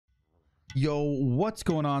Yo, what's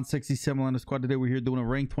going on? 67 Lana Squad. Today we're here doing a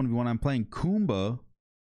ranked 1v1. I'm playing Kumba,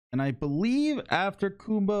 and I believe after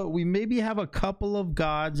Kumba we maybe have a couple of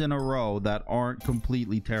gods in a row that aren't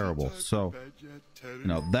completely terrible. So, you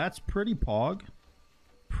know, that's pretty pog.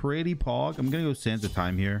 Pretty pog. I'm gonna go Sands of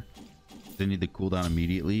Time here. They need the cooldown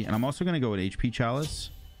immediately, and I'm also gonna go with HP Chalice.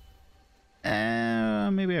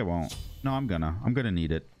 Maybe I won't. No, I'm gonna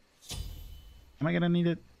need it. Am I gonna need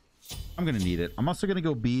it? I'm gonna need it. I'm also gonna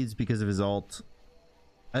go beads because of his ult.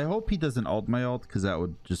 I hope he doesn't ult my ult, because that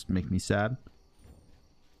would just make me sad.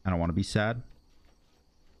 I don't want to be sad.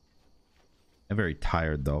 I'm very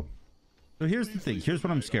tired though. So here's the thing. Here's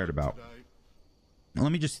what I'm scared about.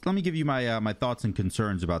 Let me give you my my thoughts and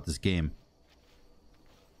concerns about this game.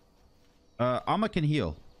 Amma can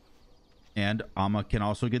heal, and Amma can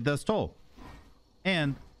also get Death's Toll,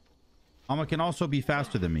 and Amma can also be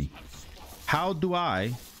faster than me. How do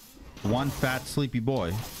I, one fat sleepy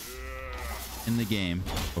boy in the game,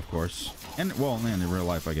 of course, and well, in real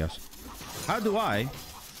life, I guess, how do I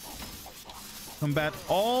combat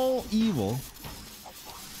all evil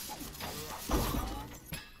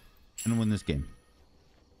and win this game?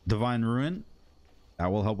 Divine Ruin,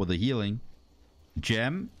 that will help with the healing.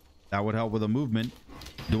 Gem, that would help with the movement.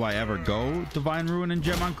 Do I ever go Divine Ruin and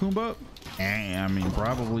Gem on Kumba? I mean,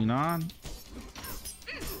 probably not.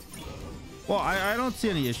 Well, I don't see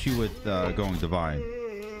any issue with going Divine.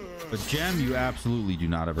 But Gem, you absolutely do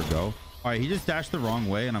not ever go. All right, he just dashed the wrong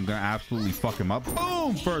way, and I'm going to absolutely fuck him up.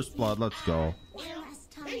 Boom! First blood. Let's go.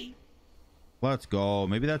 Let's go.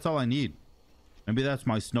 Maybe that's all I need. Maybe that's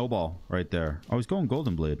my snowball right there. Oh, he's going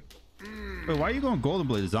Golden Blade. Wait, why are you going Golden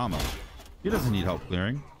Blade as Zama? He doesn't need help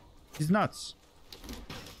clearing. He's nuts.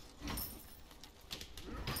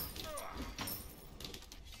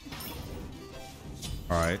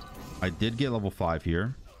 All right. I did get level 5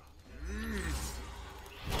 here.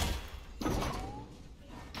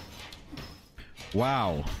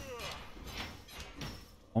 Wow.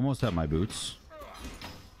 Almost had my boots.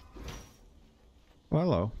 Well,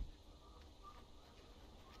 hello.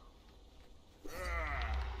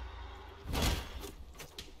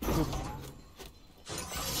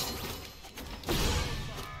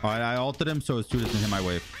 All right, I ulted him so his 2 doesn't hit my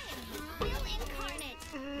wave.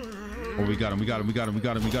 Oh, we got him.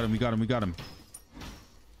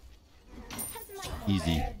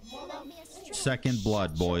 Easy. Second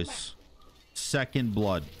blood, boys. Second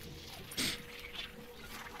blood.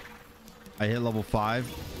 I hit level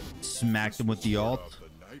 5. Smacked him with the ult.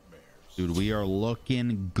 Dude, we are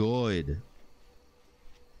looking good.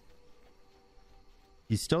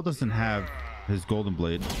 He still doesn't have his Golden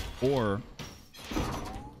Blade or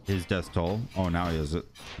his Death's Toll. Oh, now he has it.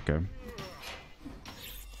 Okay.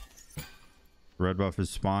 Red buff is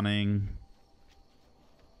spawning.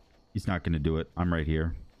 He's not going to do it. I'm right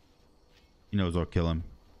here. He knows I'll kill him.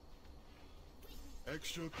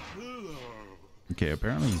 Okay,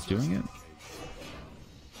 apparently he's doing it.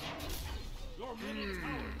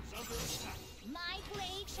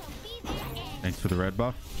 Thanks for the red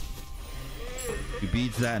buff. He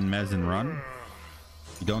beats that in Mez and run.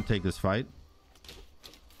 You don't take this fight.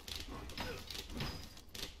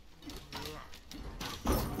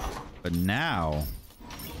 But now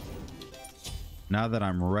that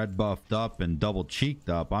I'm red buffed up and double cheeked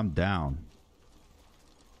up, I'm down.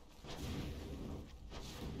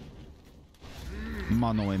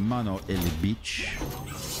 Mano a mano, el bitch.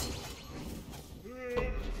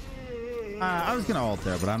 I was gonna ult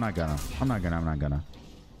there, but I'm not gonna.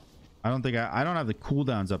 I don't have the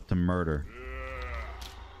cooldowns up to murder.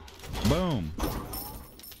 Boom.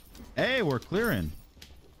 Hey, we're clearing.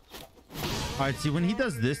 All right, see, when he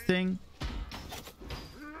does this thing,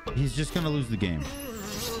 he's just gonna lose the game.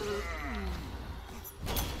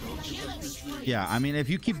 Yeah, I mean, if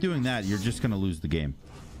you keep doing that, you're just gonna lose the game,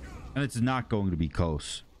 and it's not going to be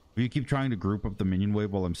close. If you keep trying to group up the minion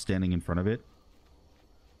wave while I'm standing in front of it,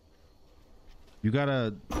 you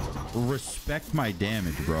gotta respect my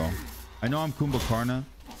damage, bro. I know I'm Kumbhakarna,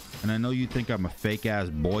 and I know you think I'm a fake ass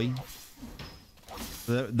boy.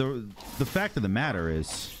 The fact of the matter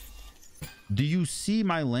is, do you see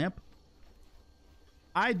my lamp?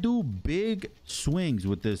 I do big swings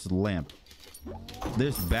with this lamp.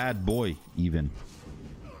 This bad boy, even.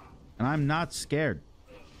 And I'm not scared.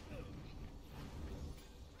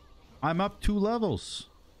 I'm up 2 levels.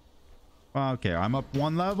 Okay, I'm up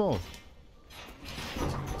 1 level.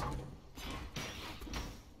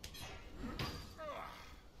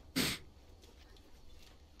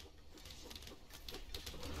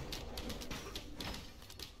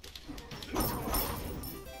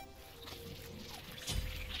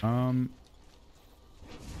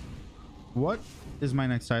 What is my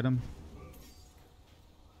next item?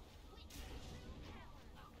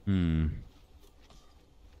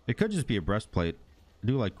 It could just be a breastplate. I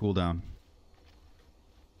do like cooldown.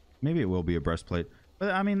 Maybe it will be a breastplate.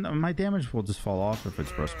 But I mean, my damage will just fall off if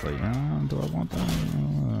it's breastplate. Do I want that? I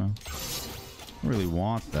don't really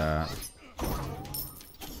want that.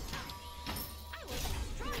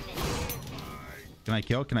 Can I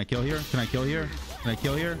kill? Can I kill here? Can I kill here? Can I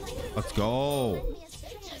kill here? Let's go.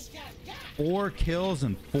 4 kills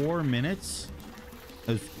in 4 minutes.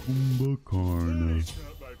 As Kumbhakarna.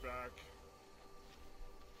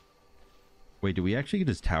 Wait, do we actually get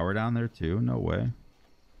his tower down there too? No way.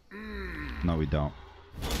 No, we don't.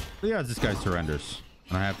 But yeah, this guy surrenders.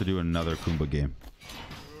 And I have to do another Kumbha game.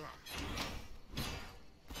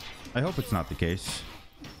 I hope it's not the case.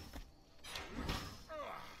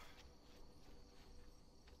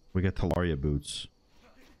 We get Talaria boots.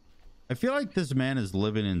 I feel like this man is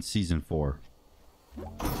living in season 4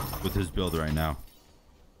 with his build right now.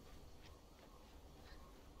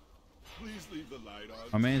 Please leave the light on.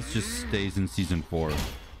 My man just stays in season 4.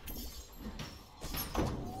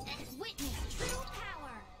 Witness true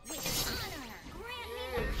power with honor. Grant me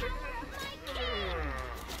the power of my king.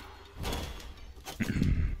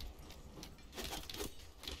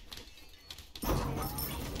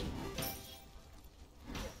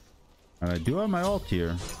 And I do have my ult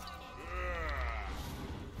here.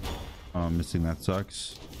 Oh, I'm missing. That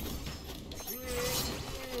sucks.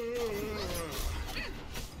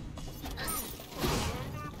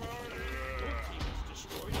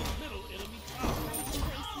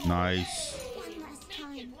 Nice.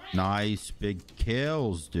 Nice big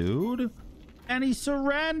kills, dude. And he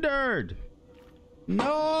surrendered.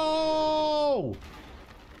 No!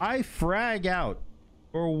 I frag out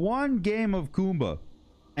for 1 game of Kumbha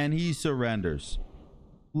and he surrenders.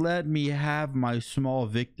 Let me have my small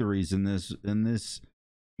victories in this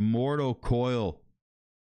mortal coil.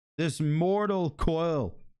 This mortal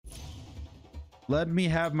coil. Let me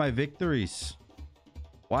have my victories.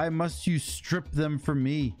 Why must you strip them from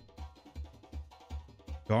me?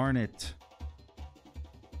 Darn it.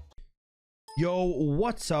 Yo,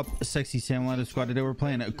 what's up, sexy SamDaDude squad? Today we're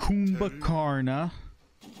playing Kumbhakarna.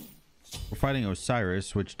 We're fighting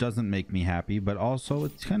Osiris, which doesn't make me happy, but also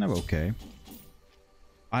it's kind of okay.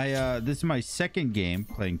 This is my second game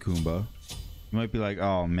playing Kumbha. You might be like,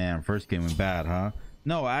 oh man, first game went bad, huh?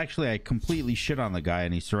 No, actually I completely shit on the guy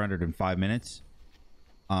and he surrendered in 5 minutes.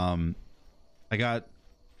 I got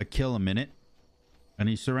a kill a minute and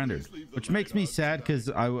he surrendered, which makes me sad because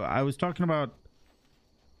I was talking about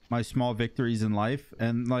my small victories in life,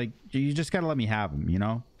 and like, you just gotta let me have them, you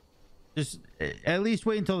know? Just at least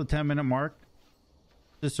wait until the 10-minute mark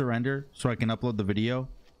to surrender so I can upload the video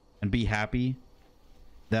and be happy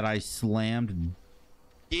that I slammed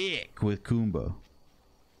dick with Kumbha.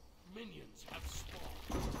 Minions have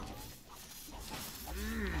spawned.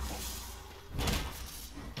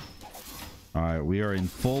 All right, we are in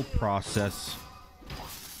full process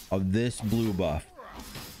of this blue buff.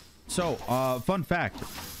 So, fun fact,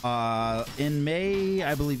 in May,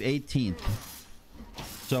 I believe 18th,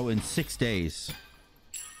 so in 6 days,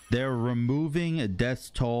 they're removing Death's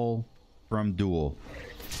Toll from Duel.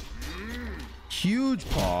 Huge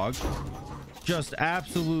pog, just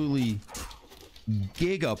absolutely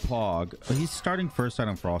giga pog. He's starting first side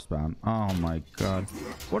on Frostbound. Oh my god,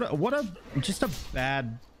 what a just a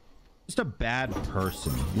bad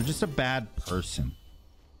person. You're just a bad person.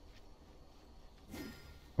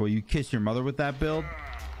 Well, you kiss your mother with that build?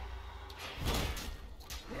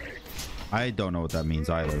 I don't know what that means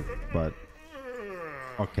either, but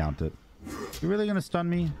I'll count it. You really gonna stun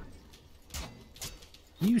me?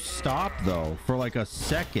 You stop though for like a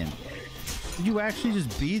second. Did you actually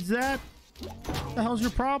just beads that? What the hell's your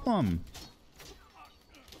problem?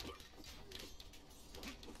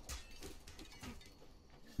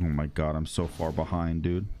 Oh my god, I'm so far behind,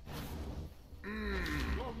 dude.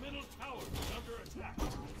 Your middle tower is under attack.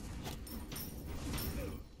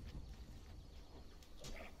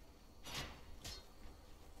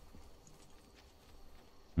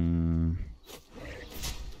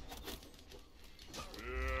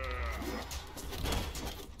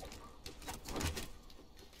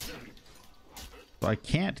 So I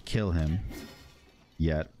can't kill him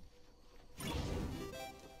yet.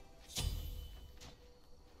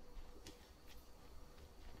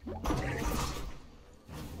 Your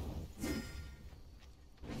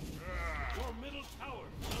middle tower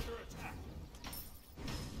is under attack.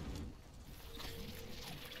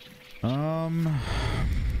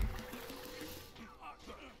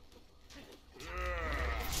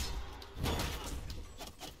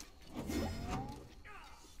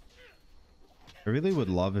 I really would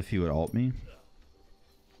love if he would ult me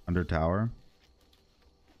under tower.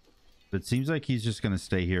 It seems like he's just gonna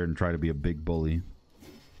stay here and try to be a big bully.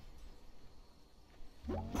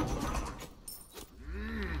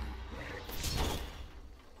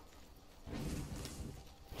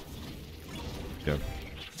 Yep.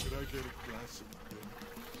 Could I get a glass of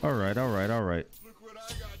milk? All right, all right, all right. Look what I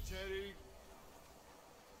got, Teddy.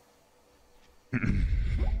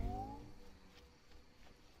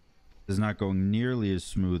 This is not going nearly as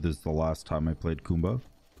smooth as the last time I played Kumba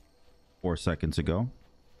 4 seconds ago.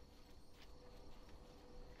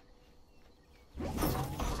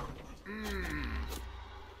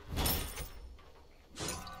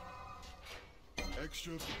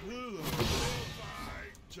 Extra blue,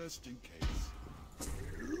 just in case.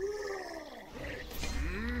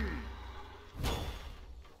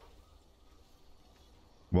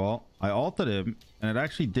 Well, I ulted him, and it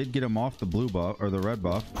actually did get him off the blue buff, or the red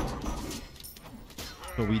buff.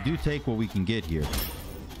 So we do take what we can get here.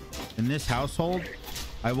 In this household,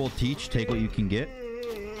 I will teach take what you can get.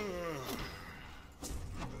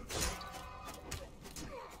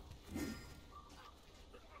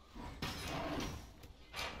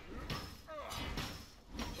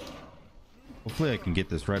 Hopefully I can get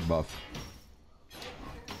this red buff.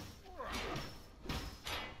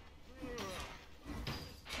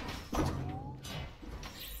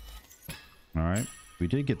 Alright, we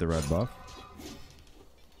did get the red buff.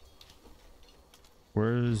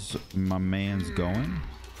 Where's my man's going?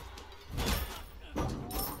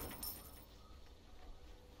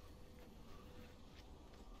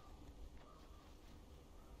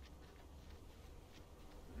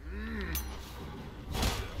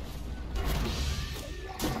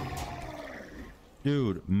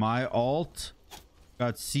 Dude, my ult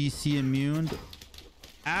got CC immune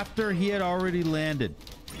after he had already landed.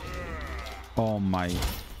 Oh my.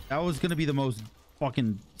 That was going to be the most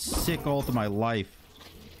fucking sick ult of my life.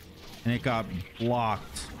 And it got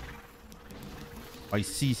blocked by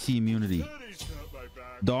CC immunity.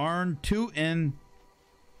 Darn tootin'.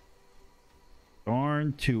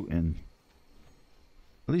 Darn tootin'.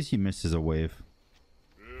 At least he misses a wave.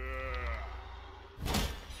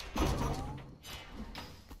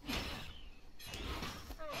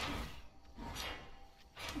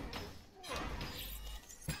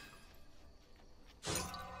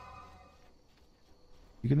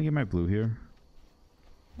 You gonna get my blue here?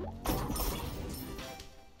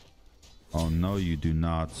 Oh no, you do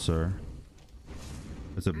not, sir.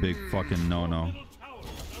 That's a big fucking no-no.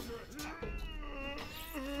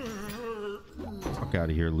 Fuck out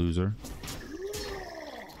of here, loser.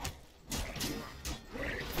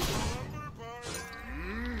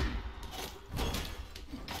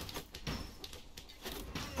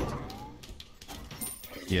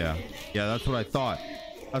 Yeah, that's what I thought.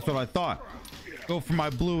 That's what I thought. Go for my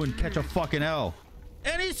blue and catch a fucking L.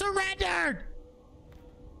 And he surrendered!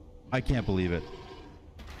 I can't believe it.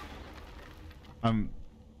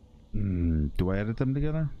 Do I edit them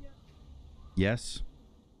together? Yes.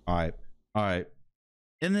 Alright. Alright.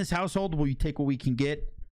 In this household, we take what we can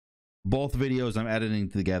get. Both videos I'm editing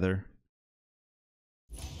together.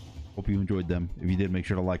 Hope you enjoyed them. If you did, make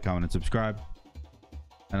sure to like, comment, and subscribe.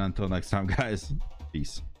 And until next time, guys,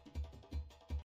 peace.